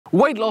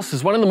Weight loss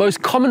is one of the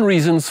most common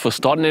reasons for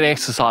starting an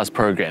exercise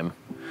program.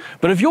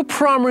 But if your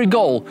primary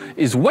goal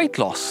is weight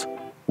loss,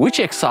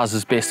 which exercise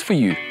is best for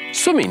you?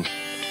 Swimming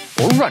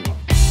or running?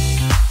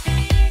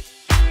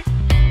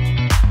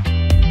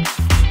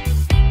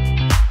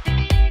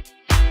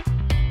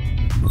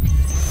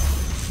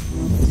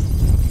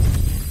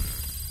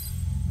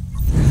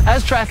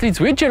 As triathletes,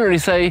 we generally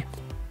say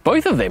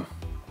both of them.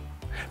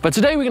 But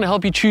today we're going to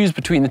help you choose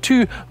between the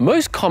two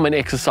most common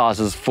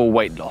exercises for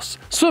weight loss,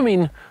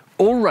 swimming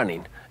or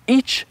running.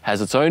 Each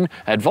has its own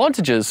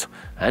advantages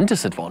and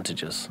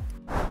disadvantages.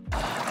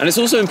 And it's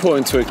also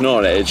important to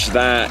acknowledge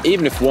that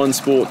even if one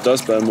sport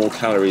does burn more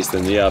calories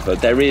than the other,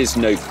 there is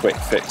no quick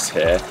fix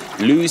here.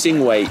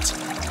 Losing weight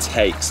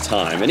takes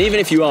time. And even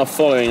if you are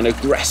following an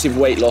aggressive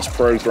weight loss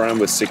program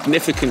with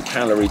significant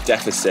calorie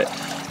deficit,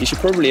 you should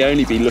probably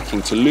only be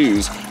looking to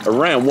lose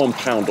around 1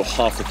 pound or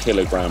half a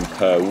kilogram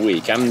per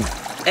week. And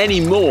any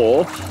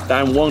more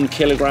than 1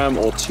 kilogram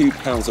or 2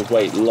 pounds of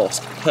weight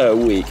lost per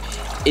week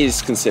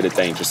is considered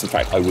dangerous. In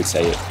fact, I would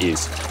say it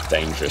is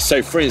dangerous.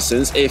 So for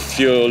instance, if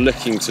you're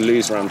looking to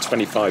lose around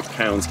 25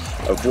 pounds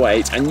of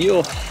weight and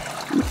you're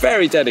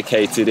very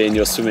dedicated in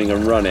your swimming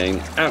and running,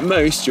 at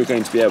most you're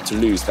going to be able to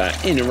lose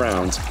that in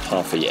around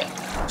half a year.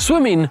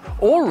 Swimming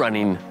or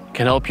running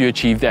can help you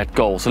achieve that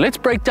goal. So let's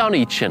break down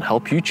each and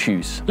help you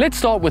choose. Let's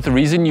start with the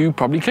reason you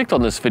probably clicked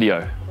on this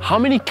video. How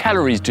many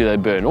calories do they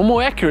burn? Or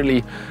more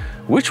accurately,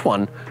 which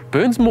one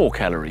burns more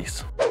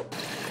calories?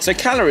 So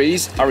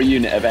calories are a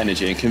unit of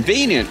energy, and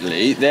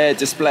conveniently they're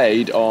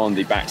displayed on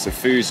the backs of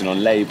foods and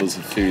on labels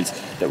of foods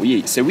that we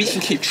eat. So we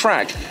can keep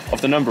track of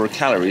the number of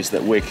calories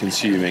that we're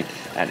consuming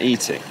and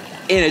eating.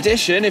 In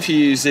addition, if you're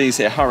using,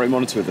 say, a heart rate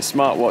monitor with a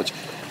smartwatch,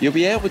 you'll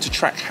be able to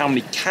track how many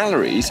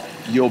calories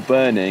you're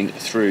burning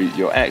through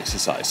your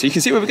exercise. So you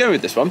can see where we're going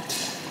with this one.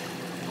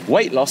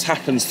 Weight loss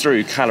happens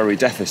through calorie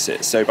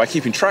deficit. So by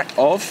keeping track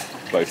of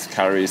both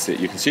calories that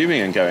you're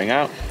consuming and going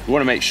out, we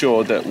want to make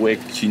sure that we're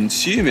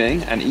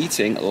consuming and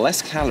eating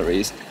less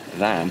calories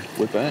than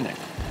we're burning.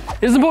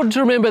 It's important to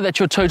remember that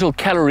your total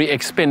calorie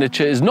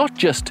expenditure is not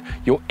just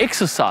your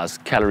exercise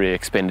calorie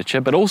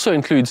expenditure, but also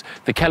includes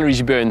the calories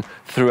you burn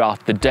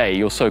throughout the day,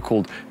 your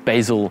so-called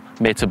basal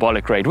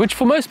metabolic rate, which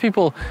for most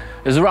people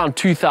is around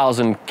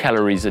 2,000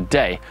 calories a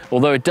day,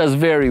 although it does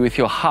vary with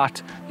your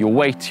height, your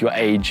weight, your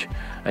age,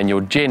 and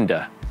your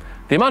gender.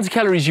 The amount of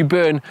calories you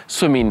burn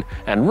swimming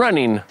and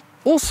running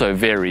also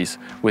varies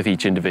with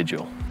each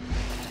individual.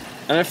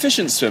 An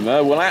efficient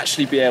swimmer will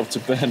actually be able to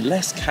burn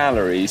less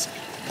calories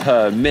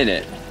per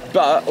minute,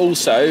 but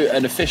also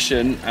an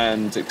efficient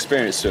and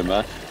experienced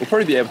swimmer will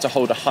probably be able to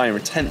hold a higher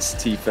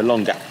intensity for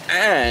longer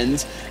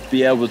and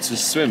be able to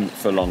swim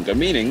for longer,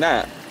 meaning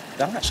that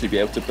they'll actually be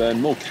able to burn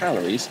more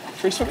calories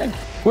through swimming.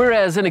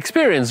 Whereas an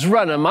experienced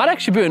runner might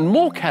actually burn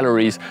more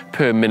calories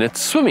per minute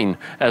swimming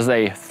as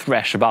they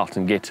thrash about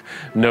and get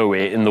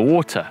nowhere in the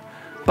water.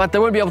 But they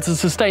won't be able to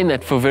sustain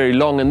that for very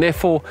long, and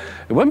therefore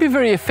it won't be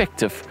very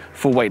effective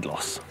for weight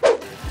loss.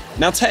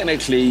 Now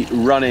technically,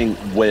 running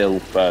will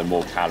burn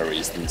more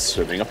calories than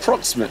swimming,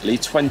 approximately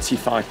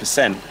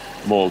 25%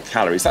 more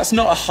calories. That's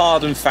not a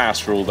hard and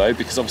fast rule though,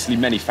 because obviously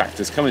many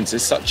factors come into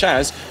this, such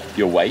as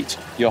your weight,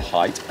 your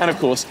height, and of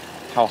course,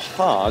 how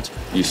hard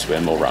you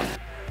swim or run.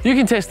 You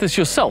can test this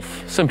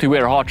yourself. Simply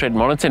wear a heart rate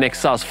monitor and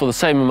exercise for the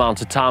same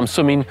amount of time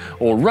swimming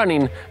or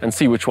running and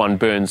see which one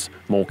burns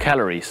more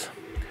calories.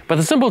 But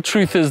the simple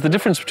truth is the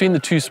difference between the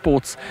two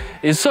sports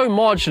is so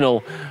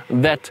marginal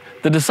that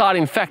the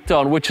deciding factor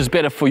on which is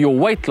better for your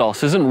weight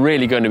loss isn't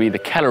really going to be the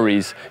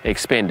calories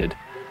expended.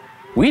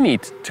 We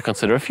need to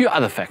consider a few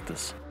other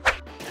factors.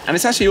 And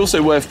it's actually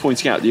also worth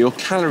pointing out that your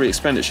calorie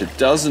expenditure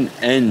doesn't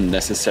end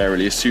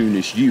necessarily as soon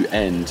as you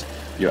end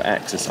your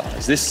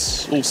exercise.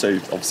 This also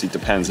obviously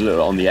depends a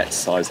little on the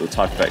exercise or the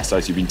type of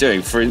exercise you've been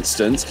doing. For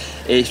instance,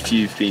 if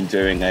you've been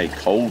doing a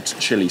cold,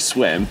 chilly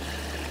swim,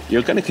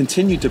 you're going to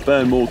continue to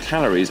burn more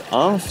calories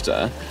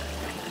after,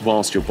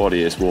 whilst your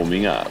body is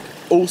warming up.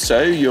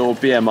 Also, your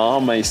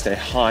BMR may stay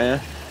higher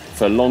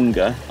for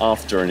longer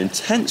after an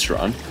intense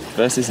run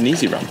versus an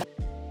easy run.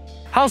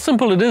 How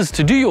simple it is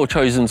to do your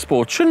chosen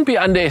sport shouldn't be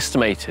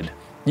underestimated.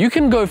 You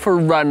can go for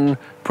a run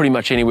pretty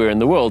much anywhere in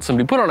the world.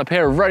 Simply put on a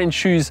pair of running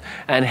shoes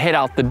and head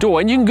out the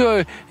door, and you can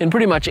go in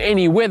pretty much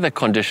any weather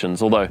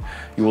conditions, although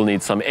you will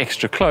need some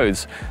extra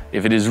clothes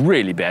if it is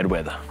really bad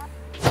weather.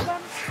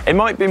 It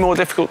might be more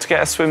difficult to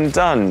get a swim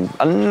done,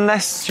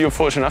 unless you're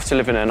fortunate enough to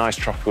live in a nice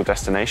tropical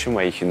destination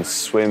where you can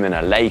swim in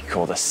a lake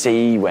or the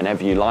sea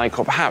whenever you like,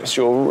 or perhaps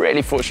you're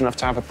really fortunate enough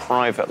to have a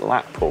private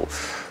lap pool.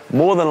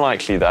 More than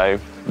likely though,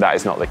 that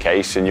is not the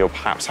case, and you're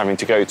perhaps having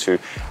to go to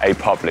a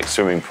public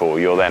swimming pool.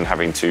 You're then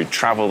having to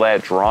travel there,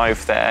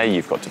 drive there,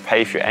 you've got to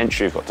pay for your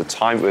entry, you've got to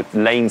time with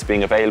lanes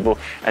being available,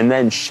 and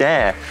then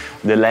share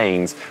the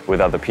lanes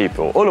with other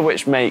people, all of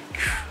which make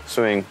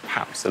swimming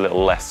perhaps a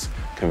little less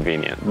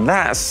convenient.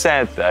 That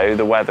said though,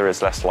 the weather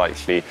is less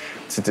likely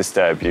to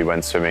disturb you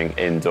when swimming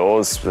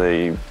indoors.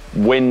 The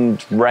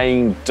wind,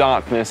 rain,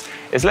 darkness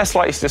is less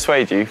likely to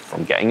dissuade you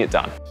from getting it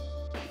done.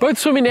 Both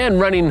swimming and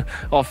running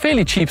are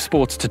fairly cheap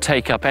sports to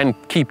take up and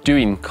keep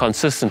doing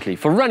consistently.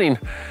 For running,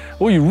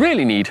 all you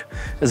really need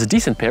is a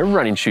decent pair of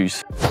running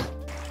shoes.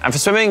 And for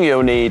swimming,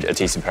 you'll need a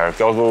decent pair of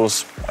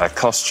goggles, a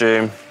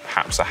costume,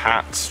 perhaps a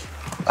hat.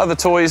 Other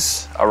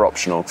toys are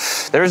optional.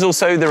 There is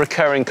also the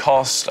recurring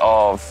cost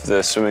of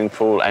the swimming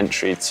pool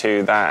entry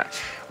to that,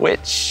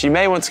 which you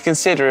may want to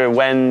consider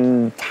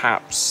when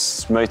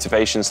perhaps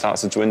motivation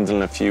starts to dwindle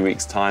in a few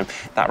weeks' time.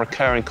 That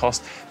recurring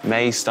cost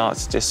may start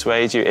to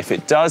dissuade you. If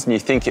it does and you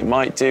think it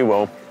might do,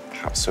 well,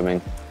 perhaps swimming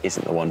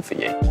isn't the one for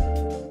you.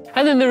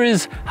 And then there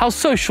is how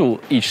social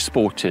each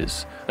sport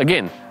is.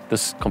 Again,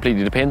 this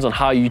completely depends on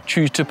how you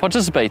choose to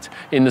participate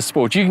in the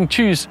sport. You can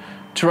choose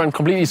to run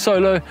completely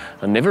solo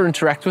and never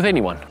interact with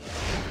anyone.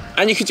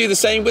 And you could do the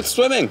same with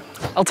swimming.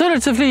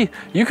 Alternatively,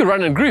 you could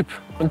run in a group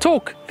and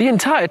talk the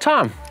entire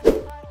time.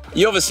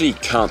 You obviously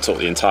can't talk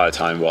the entire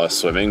time while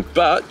swimming,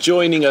 but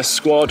joining a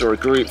squad or a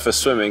group for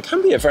swimming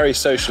can be a very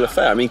social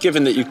affair. I mean,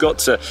 given that you've got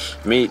to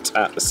meet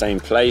at the same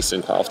place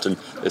and quite often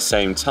the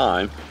same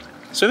time,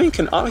 swimming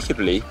can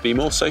arguably be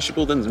more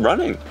sociable than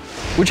running.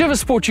 Whichever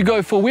sport you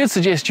go for, we'd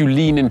suggest you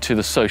lean into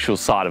the social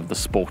side of the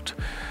sport.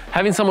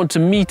 Having someone to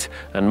meet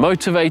and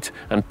motivate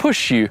and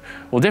push you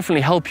will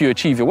definitely help you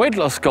achieve your weight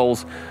loss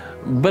goals,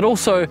 but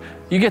also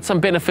you get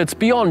some benefits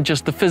beyond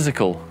just the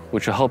physical,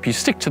 which will help you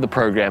stick to the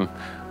program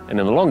and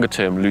in the longer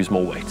term lose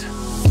more weight.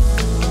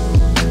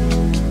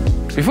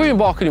 Before you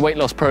embark on your weight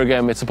loss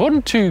program, it's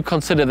important to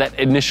consider that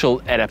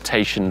initial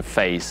adaptation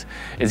phase.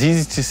 It's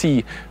easy to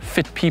see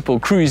fit people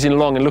cruising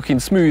along and looking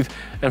smooth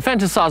and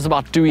fantasize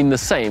about doing the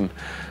same,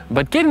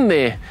 but getting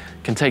there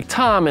can take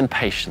time and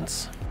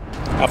patience.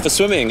 For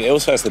swimming, it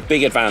also has the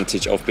big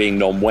advantage of being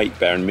non-weight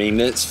bearing,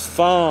 meaning it's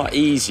far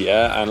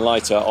easier and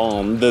lighter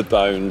on the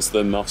bones,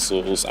 the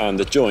muscles and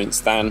the joints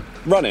than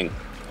running.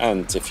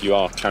 And if you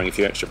are carrying a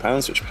few extra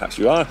pounds, which perhaps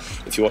you are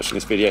if you're watching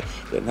this video,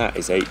 then that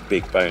is a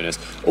big bonus.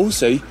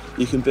 Also,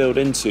 you can build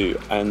into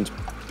and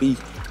be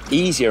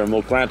easier and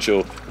more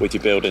gradual with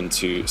your build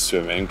into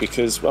swimming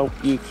because, well,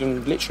 you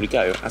can literally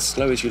go as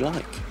slow as you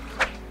like.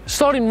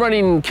 Starting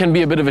running can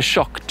be a bit of a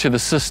shock to the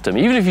system.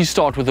 Even if you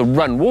start with a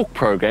run-walk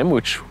program,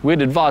 which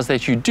we'd advise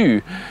that you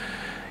do,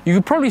 you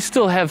could probably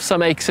still have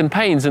some aches and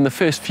pains in the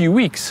first few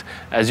weeks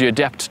as you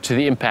adapt to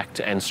the impact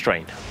and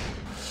strain.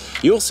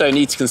 You also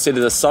need to consider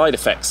the side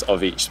effects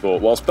of each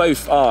sport. Whilst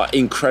both are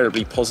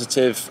incredibly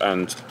positive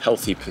and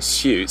healthy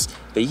pursuits,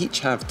 they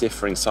each have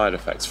differing side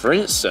effects. For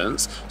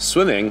instance,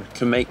 swimming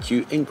can make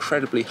you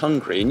incredibly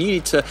hungry, and you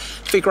need to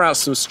figure out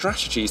some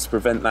strategies to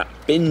prevent that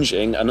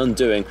binging and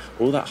undoing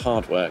all that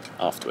hard work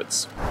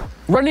afterwards.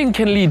 Running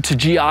can lead to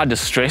GI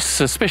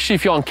distress, especially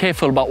if you aren't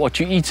careful about what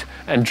you eat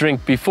and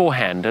drink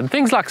beforehand. And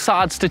things like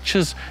side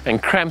stitches and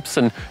cramps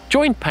and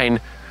joint pain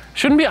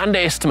shouldn't be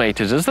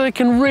underestimated, as they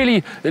can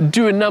really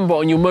do a number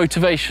on your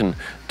motivation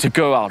to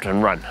go out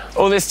and run.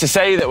 All this to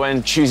say that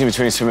when choosing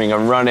between swimming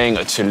and running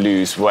to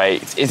lose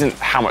weight isn't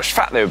how much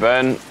fat they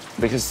burn,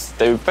 because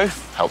they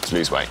both help to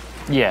lose weight.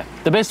 Yeah,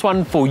 the best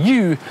one for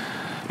you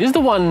is the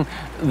one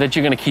that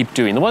you're going to keep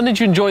doing, the one that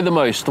you enjoy the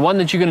most, the one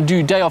that you're going to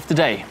do day after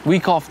day,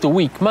 week after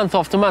week, month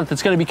after month.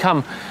 It's going to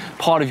become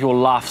part of your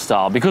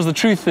lifestyle, because the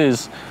truth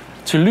is,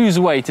 to lose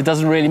weight, it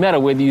doesn't really matter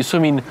whether you're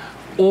swimming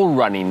or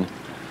running.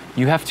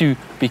 You have to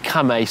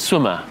become a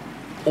swimmer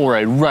or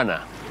a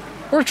runner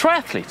or a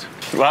triathlete.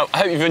 Well, I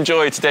hope you've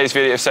enjoyed today's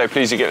video. If so,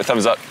 please do give it a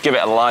thumbs up, give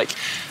it a like.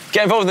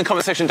 Get involved in the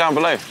comment section down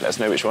below. Let us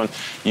know which one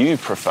you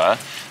prefer,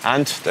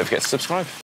 and don't forget to subscribe.